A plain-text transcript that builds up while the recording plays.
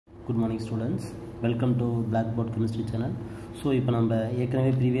Good morning students, welcome to Blackboard Chemistry channel. So இப்போ நம்ம ஏற்கனவே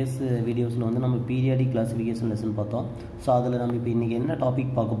previous videosல வந்து நம்ம periodic classification lesson பார்த்தோம். So அதில் நம்ம இப்போ இன்னைக்கு என்ன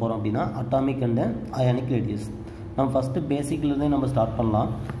டாபிக் பார்க்க போறோம் அப்படின்னா atomic and ionic radius. நம்ம first basicல இருந்தே நம்ம ஸ்டார்ட் பண்ணலாம்.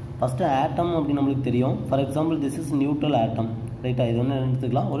 First atom அப்படி நமக்கு தெரியும். For example this is neutral atom. ரைட்டா, இது என்ன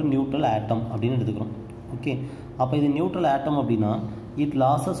எடுத்துக்கலாம், ஒரு neutral atom அப்படினு எடுத்துக்கிறோம். ஓகே, அப்போ இது neutral atom அப்படினா it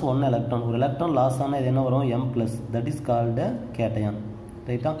loses one electron. ஒரு electron loss ஆனா இது என்ன வரும், m+, that is called a cation.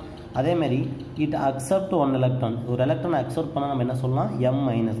 ரைட்டா, அதே மாதிரி it accept one electron. ஒரு electron accept பண்ணா நம்ம என்ன சொல்லலாம்,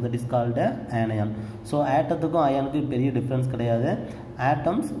 m-, that is called a anion. so ஆட்டத்துக்கும் அயானுக்கும் பெரிய டிஃபரன்ஸ் கிடையாது.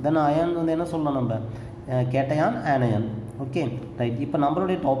 atoms then ion வந்து என்ன சொல்லலாம் நம்ம, cation anion. Okay right. இப்போ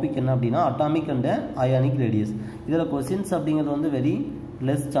நம்மளுடைய டாபிக் என்ன அப்படின்னா அட்டாமிக் அண்ட் அயானிக் ரேடியஸ். இதில் கொஸ்டின்ஸ் அப்படிங்கிறது வந்து வெரி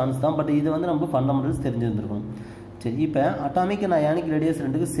லெஸ் சான்ஸ் தான், பட் இது வந்து நம்ம ஃபண்டமெண்டல்ஸ் தெரிஞ்சிருந்துருக்கணும். சரி, இப்போ அட்டாமிக் அண்ட் அயானிக் ரேடியஸ்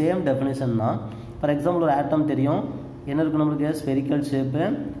ரெண்டுக்கு சேம் டெஃபினேஷன் தான். ஃபார் எக்ஸாம்பிள் ஒரு ஆட்டம் தெரியும், என்ன இருக்குது நம்மளுக்கு, ஸ்பெரிக்கல் ஷேப்பு,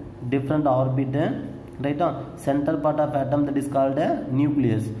 டிஃப்ரெண்ட் ஆர்பிட்டு, ரைட்டா, centre part of atom that is called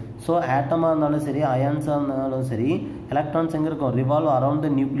nucleus. So ஆட்டமாக இருந்தாலும் சரி, அயான்ஸாக இருந்தாலும் சரி, எலக்ட்ரான்ஸ் எங்கே இருக்கும், ரிவால்வ் அரவுண்ட் த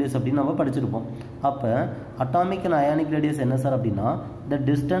நியூக்ளியஸ் அப்படின்னு நம்ம படிச்சிருப்போம். அப்போ அட்டாமிக் அண்ட் அயானிக் ரேடியஸ் என்ன சார் அப்படின்னா the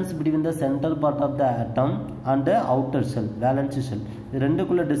distance between the centre part of the atom and outer shell, valence shell, இது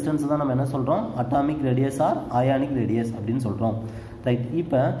ரெண்டுக்குள்ள டிஸ்டன்ஸ் தான் நம்ம என்ன சொல்கிறோம், atomic radius R ionic radius அப்படின்னு சொல்கிறோம். ரைட்.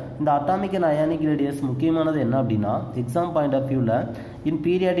 இப்போ இந்த அட்டாமிக் அண்ட் அயானிக் ரேடியஸ் முக்கியமானது என்ன அப்படின்னா எக்ஸாம் பாயிண்ட் ஆஃப் வியூவில் இன்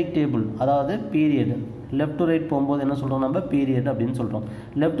பீரியாடிக் டேபிள், அதாவது பீரியட் லெஃப்ட் டு ரைட் போகும்போது என்ன சொல்கிறோம் நம்ம, பீரியட் அப்படின்னு சொல்கிறோம்.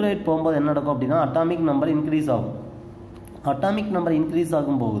 லெஃப்ட் டு ரைட் போகும்போது என்ன நடக்கும் அப்படின்னா அட்டாமிக் நம்பர் இன்க்ரீஸ் ஆகும். அட்டாமிக் நம்பர் இன்க்ரீஸ்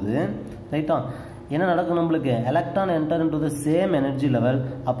ஆகும்போது ரைட்டா என்ன நடக்கும், நம்மளுக்கு electron enter into the same energy level.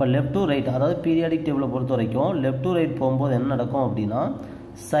 அப்போ லெஃப்ட் டு ரைட், அதாவது பீரியாடிக் டேபிளை பொறுத்த வரைக்கும் லெஃப்ட் டு ரைட் போகும்போது என்ன நடக்கும் அப்படின்னா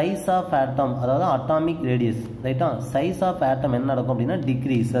சைஸ் ஆஃப் ஆட்டம், அதாவது அட்டாமிக் ரேடியஸ், ரைட்டா, சைஸ் ஆஃப் ஆட்டம் என்ன நடக்கும் அப்படின்னா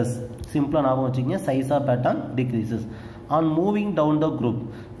டிக்ரீசஸ். சிம்பிளாக ஞாபகம் வச்சுக்கோங்க, size of atom decreases on moving down the group.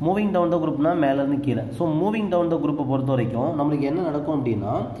 Moving down the குரூப்னா மேலேருந்து கீழே. ஸோ மூவிங் டவுன் த குரூப்பை பொறுத்த வரைக்கும் நம்மளுக்கு என்ன நடக்கும்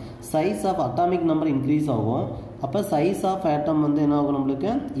அப்படின்னா size of atomic number increase ஆகும். அப்போ சைஸ் ஆஃப் ஆட்டம் வந்து என்ன ஆகும்,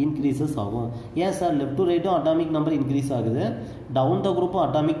 நம்மளுக்கு இன்க்ரீசஸ் ஆகும். ஏன் sir, left to ரைட்டும் atomic number increase ஆகுது, down the குரூப்பும்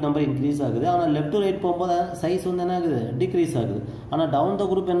atomic number increase ஆகுது. ஆனால் லெஃப்ட் டு ரைட் போகும்போது சைஸ் வந்து என்ன ஆகுது, டிக்ரீஸ் ஆகுது. ஆனால் டவுன் த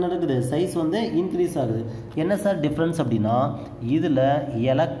குரூப் என்ன இருக்குது, சைஸ் வந்து இன்க்ரீஸ் ஆகுது. என்ன சார் டிஃப்ரென்ஸ் அப்படின்னா இதில்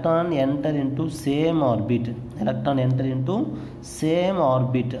electron enter into same orbit, electron enter into same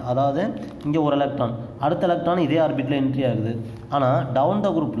orbit, அதாவது இங்கே ஒரு எலக்ட்ரான், அடுத்த எலக்ட்ரான் இதே ஆர்பிட்டில் என்ட்ரி ஆகுது. ஆனால் டவுன் த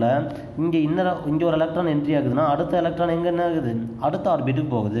குரூப்பில் இங்கே ஒரு எலக்ட்ரான் என்ட்ரி ஆகுதுன்னா அடுத்த எலக்ட்ரான் எங்கே என்ன ஆகுது, அடுத்த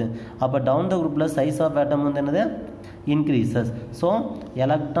ஆர்பிட்டுக்கு போகுது. அப்போ டவுன் த குரூப்பில் சைஸ் ஆஃப் ஆட்டம் வந்து என்னது, increases. So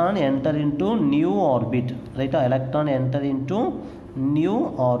electron enter into new orbit, right? Electron enter into new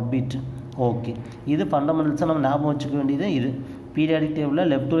orbit. Okay, இது fundamentals நம்ம ஞாபகம் வச்சுக்க வேண்டியது. இது periodic table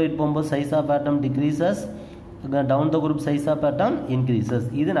left to right போகும்போது size of atom decreases, down the group size of atom increases.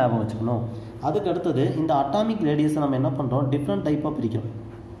 இது ஞாபகம் வச்சுக்கணும். அதுக்கு அடுத்தது இந்த அட்டாமிக் ரேடியஸ் நம்ம என்ன பண்ணுறோம், டிஃப்ரெண்ட் டைப்பாக பிரிக்கிறோம்.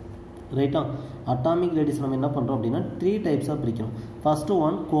 ரைட்டா, அட்டாமிக் ரேடியஸ் நம்ம என்ன பண்ணுறோம் அப்படின்னா 3 டைப்ஸாக பிரிக்கிறோம். ஃபர்ஸ்ட்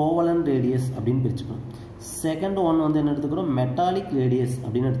ஒன் கோவலன் ரேடியஸ் அப்படின்னு பிரிச்சுக்கிறோம். செகண்ட் ஒன் வந்து என்ன எடுத்துக்கிறோம், மெட்டாலிக் ரேடியஸ்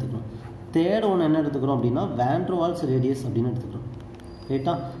அப்படின்னு எடுத்துக்கிறோம். தேர்ட் ஒன் என்ன எடுத்துக்கிறோம் அப்படின்னா வேன்ட்ரோவால்ஸ் ரேடியஸ் அப்படின்னு எடுத்துக்கிறோம்.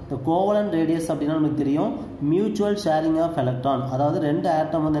 ரைட்டா, இந்த கோவலன் ரேடியஸ் அப்படின்னா நமக்கு தெரியும் மியூச்சுவல் ஷேரிங் ஆஃப் எலக்ட்ரான், அதாவது ரெண்டு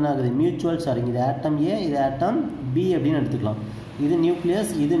ஆட்டம் வந்து என்ன ஆகுது, மியூச்சுவல் ஷேரிங், இது ஆட்டம் ஏ, இது ஆட்டம் பி அப்படின்னு எடுத்துக்கலாம். இது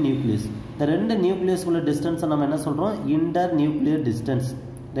நியூக்ளியஸ், இது நியூக்ளியஸ். இந்த ரெண்டு நியூக்ளியஸ்குள்ள டிஸ்டன்ஸை நம்ம என்ன சொல்கிறோம், இன்டர் நியூக்ளியர் டிஸ்டன்ஸ்.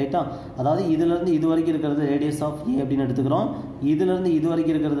 ரைட்டா, அதாவது இதிலிருந்து இது வரைக்கும் இருக்கிறது ரேடியஸ் ஆஃப் ஏ அப்படின்னு எடுத்துக்கிறோம், இதிலிருந்து இது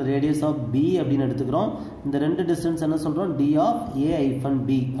வரைக்கும் இருக்கிறது ரேடியஸ் ஆஃப் பி அப்படின்னு எடுத்துக்கிறோம். இந்த ரெண்டு டிஸ்டன்ஸ் என்ன சொல்கிறோம், டி ஆஃப்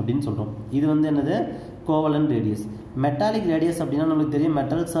ஏ-பி அப்படின்னு சொல்கிறோம். இது வந்து என்னது, கோவலன் ரேடியஸ். மெட்டாலிக் ரேடியஸ் அப்படின்னா நம்மளுக்கு தெரியும்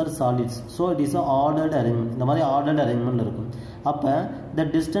metals are solids, so it is ordered arrangement, இந்த மாதிரி ஆர்டர்ட் அரேஞ்ச்மெண்ட் இருக்கும். அப்போ the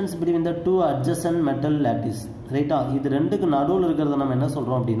distance between the two adjacent metal lattice, ரைட்டா, இது ரெண்டுக்கு நடுவில் இருக்கிறத நம்ம என்ன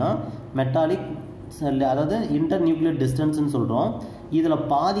சொல்கிறோம் அப்படின்னா மெட்டாலிக், அதாவது இன்டர் நியூக்ளியர் டிஸ்டன்ஸ்ன்னு சொல்கிறோம். இதில்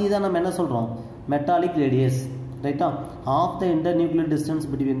பாதி தான் நம்ம என்ன சொல்கிறோம், மெட்டாலிக் ரேடியஸ். ரைட்டா, of the inter nuclear distance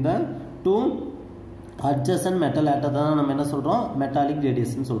between the two adjacent metal ஆட்டம் தான் நம்ம என்ன சொல்கிறோம், மெட்டாலிக்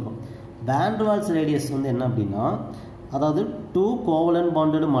ரேடியஸ்ன்னு சொல்கிறோம். வேன்ட்ரோவால்ஸ் ரேடியஸ் வந்து என்ன அப்படின்னா அதாவது 2 கோவலன்ட்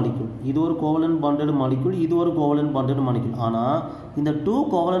பாண்டட் மாலிக்யூல், இது ஒரு கோவலன்ட் பாண்டட் மாலிக்யூல், இது ஒரு கோவலன்ட் பாண்டட் மாலிக்யூல். ஆனால் இந்த 2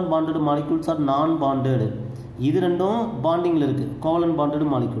 கோவலன்ட் பாண்டட் மாலிக்யூல்ஸ் ஆர் நான் பாண்டட். இது ரெண்டும் பாண்டிங்கில் இருக்குது, கோவலன்ட் பாண்டட்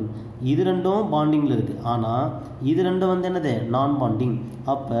மாலிக்யூல். இது ரெண்டும் பாண்டிங்கில் இருக்குது, ஆனால் இது ரெண்டும் வந்து என்னது, நான் பாண்டிங்.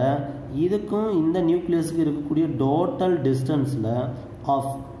 அப்போ இதுக்கும் இந்த நியூக்ளியஸுக்கு இருக்கக்கூடிய டோட்டல் டிஸ்டன்ஸில்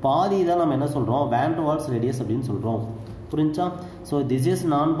ஆஃப் பாதி தான் நம்ம என்ன சொல்கிறோம், வேன்ட்ரோவால்ஸ் ரேடியஸ் அப்படின்னு சொல்கிறோம். புரிஞ்சா? ஸோ திஸ் இஸ்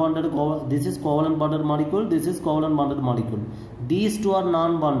நான் bonded, this is covalent bonded molecule, this is covalent bonded molecule. These two are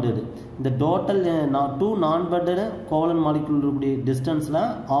non-bonded. The total two non-bonded covalent molecule இருக்கக்கூடிய distanceல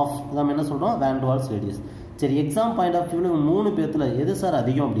of நம்ம என்ன சொல்றோம், van der Waals radius. சரி எக்ஸாம் பாயிண்ட் ஆஃப் வியூவில் 3 பேர்த்தில் எது sir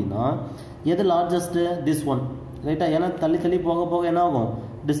அதிகம் அப்படின்னா எது லார்ஜஸ்ட்டு திஸ் ஒன் ரைட்டா ஏன்னா தள்ளி தள்ளி போக போக என்ன ஆகும்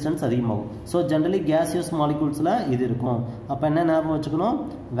டிஸ்டன்ஸ் அதிகமாகும் ஸோ ஜென்ரலி கேசியஸ் மாலிகூல்ஸில் இது இருக்கும் அப்போ என்ன ஞாபகம் வச்சுக்கணும்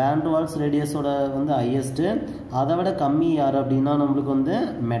வான் டெர் வால்ஸ் ரேடியஸோட வந்து ஹையஸ்ட்டு அதை விட கம்மி யார் அப்படின்னா நம்மளுக்கு வந்து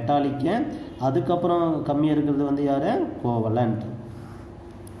மெட்டாலிக்கு அதுக்கப்புறம் கம்மியாக இருக்கிறது வந்து யார் கோவலண்ட்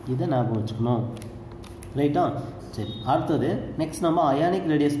இதை ஞாபகம் வச்சுக்கணும் ரைட்டா சரி அடுத்தது நெக்ஸ்ட் நம்ம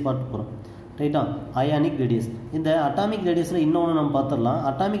அயானிக் ரேடியஸ் பார்க்க போகிறோம் ரைட்டா அயானிக் ரேடியஸ் இந்த அட்டாமிக் ரேடியஸில் இன்னொன்று நம்ம பார்த்துடலாம்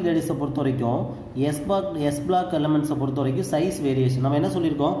அட்டாமிக் ரேடியஸை பொறுத்த வரைக்கும் எஸ் பிளாக் எலமெண்ட்ஸை பொறுத்த வரைக்கும் சைஸ் வேரியேஷன் நம்ம என்ன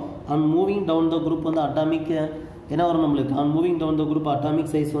சொல்லியிருக்கோம் on moving down the group வந்து அட்டாமிக் என்ன வரும் நம்மளுக்கு on moving down the group atomic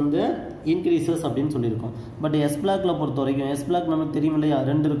size வந்து இன்க்ரீசஸ் அப்படின்னு சொல்லியிருக்கோம் பட் எஸ் பிளாக்ல பொறுத்த வரைக்கும் எஸ் பிளாக் நமக்கு தெரியும் இல்லையா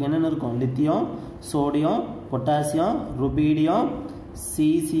 2 இருக்கும் என்னென்ன இருக்கும் lithium sodium potassium rubidium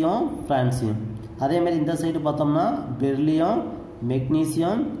caesium francium அதே மாதிரி இந்த சைடு பார்த்தோம்னா beryllium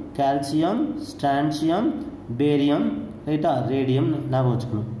magnesium calcium strontium barium ரைட்டா ரேடியம் ஞாபகம்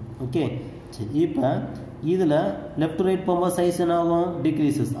வச்சுக்கணும் ஓகே சரி இப்போ இதில் லெஃப்ட் டு ரைட் போகும்போது சைஸ் என்ன ஆகும்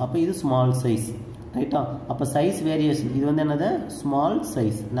டிக்ரீசஸ் அப்போ இது ஸ்மால் சைஸ் ரைட்டா அப்போ சைஸ் வேரியேஷன் இது வந்து என்னது ஸ்மால்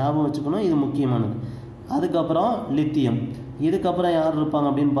சைஸ் ஞாபகம் வச்சுக்கணும் இது முக்கியமானது அதுக்கப்புறம் லித்தியம் இதுக்கப்புறம் யார் இருப்பாங்க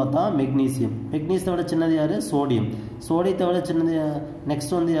அப்படின்னு பார்த்தா மெக்னீசியத்தை விட சின்னது யார் சோடியத்தை விட சின்னது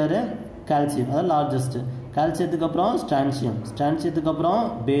நெக்ஸ்ட் வந்து யார் கால்சியம் அதாவது லார்ஜஸ்ட் கால்சியத்துக்கு அப்புறம் ஸ்ட்ரான்சியத்துக்கு அப்புறம்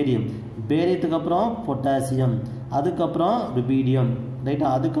பேரியத்துக்கு அப்புறம் பொட்டாசியம் அதுக்கப்புறம் ருபீடியம் ரைட்டா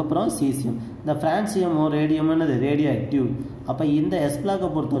அதுக்கப்புறம் சீசியம் இந்த பிரான்சியமோ ரேடியம் என்னது ரேடியோ ஆக்டிவ் அப்போ இந்த எஸ் பிளாக்கை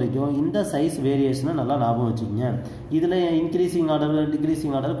பொறுத்த வரைக்கும் இந்த சைஸ் வேரியேஷனை நல்லா ஞாபகம் வச்சுக்கோங்க இதில் இன்க்ரீசிங் ஆர்டர்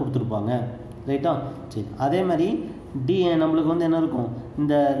டிக்ரீசிங் ஆர்டர் கொடுத்துருப்பாங்க ரைட்டா சரி அதே மாதிரி நம்மளுக்கு வந்து என்ன இருக்கும்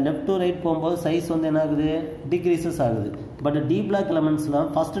இந்த லெஃப்ட் டு ரைட் போகும்போது சைஸ் வந்து என்ன ஆகுது டிக்ரீசஸ் ஆகுது but D black எலமெண்ட்ஸில்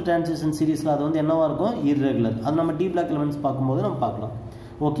first transition சீரீஸில் அது வந்து என்னவா இருக்கும் இர்ரெகுலர் அது நம்ம டி பிளாக் எலமெண்ட்ஸ் பார்க்கும்போது நம்ம பார்க்கலாம்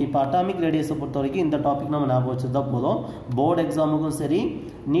ஓகே இப்போ அட்டாமிக் ரேடியஸை பொறுத்த வரைக்கும் இந்த டாபிக் நம்ம ஞாபகம் வச்சுருந்தா போதும் போர்டு எக்ஸாமுக்கும் சரி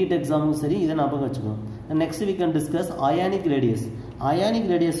நீட் எக்ஸாமுக்கும் சரி இதை ஞாபகம் வச்சுக்கணும் next we can discuss ionic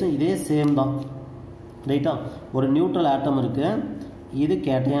ரேடியஸும் இதே சேம் தான் ரைட்டா ஒரு நியூட்ரல் ஆட்டம் இருக்குது இது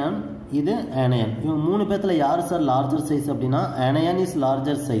கேட்டயான் இது ஆனயான் இவங்க 3 பேர்த்தில் யார் சார் லார்ஜர் சைஸ் அப்படின்னா ஆனயான் இஸ்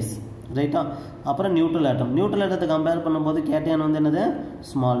லார்ஜர் சைஸ் ரைட்டா அப்புறம் நியூட்ரல் ஆட்டத்தை கம்பேர் பண்ணும்போது கேட்டயான் வந்து என்னது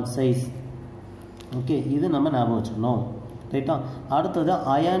ஸ்மால் சைஸ் ஓகே இது நம்ம ஞாபகம் வச்சுக்கணும் ரைட்டா அடுத்தது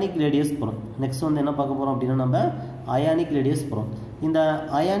அயானிக் ரேடியஸ் போகிறோம் நெக்ஸ்ட் வந்து என்ன பார்க்க போகிறோம் அப்படின்னா நம்ம அயானிக் ரேடியஸ் போகிறோம் இந்த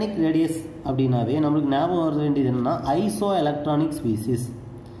அயானிக் ரேடியஸ் அப்படின்னாவே நம்மளுக்கு ஞாபகம் வர வேண்டியது என்னன்னா ஐசோ எலக்ட்ரானிக் ஸ்பீசிஸ்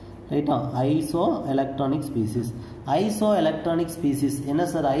ரைட்டா ஐசோ எலக்ட்ரானிக் ஸ்பீசிஸ் என்ன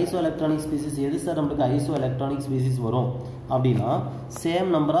சார் ஐசோ எலக்ட்ரானிக் ஸ்பீசிஸ் எது சார் நம்மளுக்கு ஐசோ எலக்ட்ரானிக் ஸ்பீசிஸ் வரும் அப்படின்னா சேம்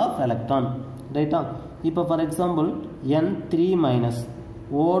நம்பர் ஆஃப் எலக்ட்ரான் ரைட்டா இப்போ for example N3 minus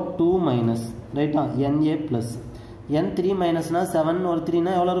O2 minus ரைட்டா Na ப்ளஸ் N3 மைனஸ்னா 7 ஒரு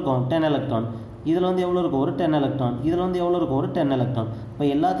 3னா எவ்வளோ இருக்கும் 10 எலக்ட்ரான் இதில் வந்து எவ்வளோ இருக்கும் ஒரு 10 எலக்ட்ரான் இதில் வந்து எவ்வளோ இருக்கும் ஒரு 10 எலக்ட்ரான் இப்போ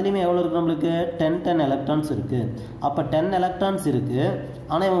எல்லாத்துலேயுமே எவ்வளோ இருக்குது நம்மளுக்கு 10 எலக்ட்ரான்ஸ் இருக்குது அப்போ 10 எலக்ட்ரான்ஸ் இருக்குது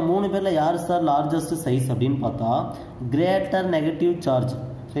ஆனால் இவன் 3 பேரில் யார் சார் லார்ஜஸ்ட் சைஸ் அப்படின்னு பார்த்தா கிரேட்டர் நெகட்டிவ் சார்ஜ்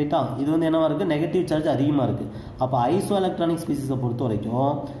ரைட்டா இது வந்து என்னவா இருக்குது நெகட்டிவ் சார்ஜ் அதிகமாக இருக்குது அப்போ ஐசோ எலக்ட்ரானிக் ஸ்பீசிஸை பொறுத்த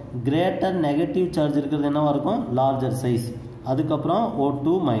வரைக்கும் கிரேட்டர் நெகட்டிவ் சார்ஜ் இருக்கிறது என்னவா இருக்கும் லார்ஜர் சைஸ் அதுக்கப்புறம்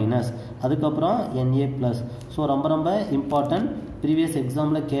O2 மைனஸ் அதுக்கப்புறம் Na ப்ளஸ் ஸோ ரொம்ப இம்பார்ட்டன்ட் ப்ரீவியஸ்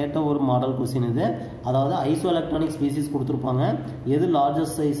எக்ஸாமில் கேட்ட ஒரு மாடல் கொஸ்டின் இது அதாவது ஐசோ எலக்ட்ரானிக் ஸ்பீசிஸ் கொடுத்துருப்பாங்க எது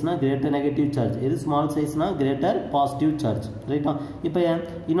லார்ஜஸ்ட் சைஸ்னா கிரேட்டர் நெகட்டிவ் சார்ஜ் எது ஸ்மால் சைஸ்னா கிரேட்டர் பாசிட்டிவ் சார்ஜ் ரைட்டா இப்போ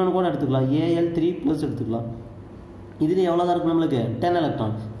இன்னொன்று கூட எடுத்துக்கலாம் Al3 ப்ளஸ் எடுத்துக்கலாம் இதில் எவ்வளோ தான் இருக்கும் நம்மளுக்கு 10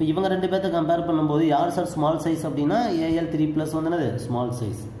 எலக்ட்ரான் இப்போ இவங்க 2 பேர்த்த கம்பேர் பண்ணும்போது யார் சார் ஸ்மால் சைஸ் அப்படின்னா Al3 ப்ளஸ் வந்து என்னது small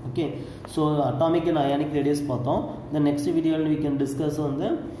size okay so atomic and ionic radius பார்த்தோம் இந்த நெக்ஸ்ட் வீடியோவில் we can discuss வந்து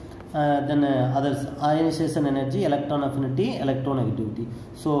then others ionization energy electron affinity electronegativity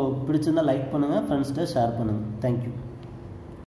so பிடிச்சிருந்தால் லைக் பண்ணுங்கள் ஃப்ரெண்ட்ஸ்கிட்ட ஷேர் பண்ணுங்கள் தேங்க்யூ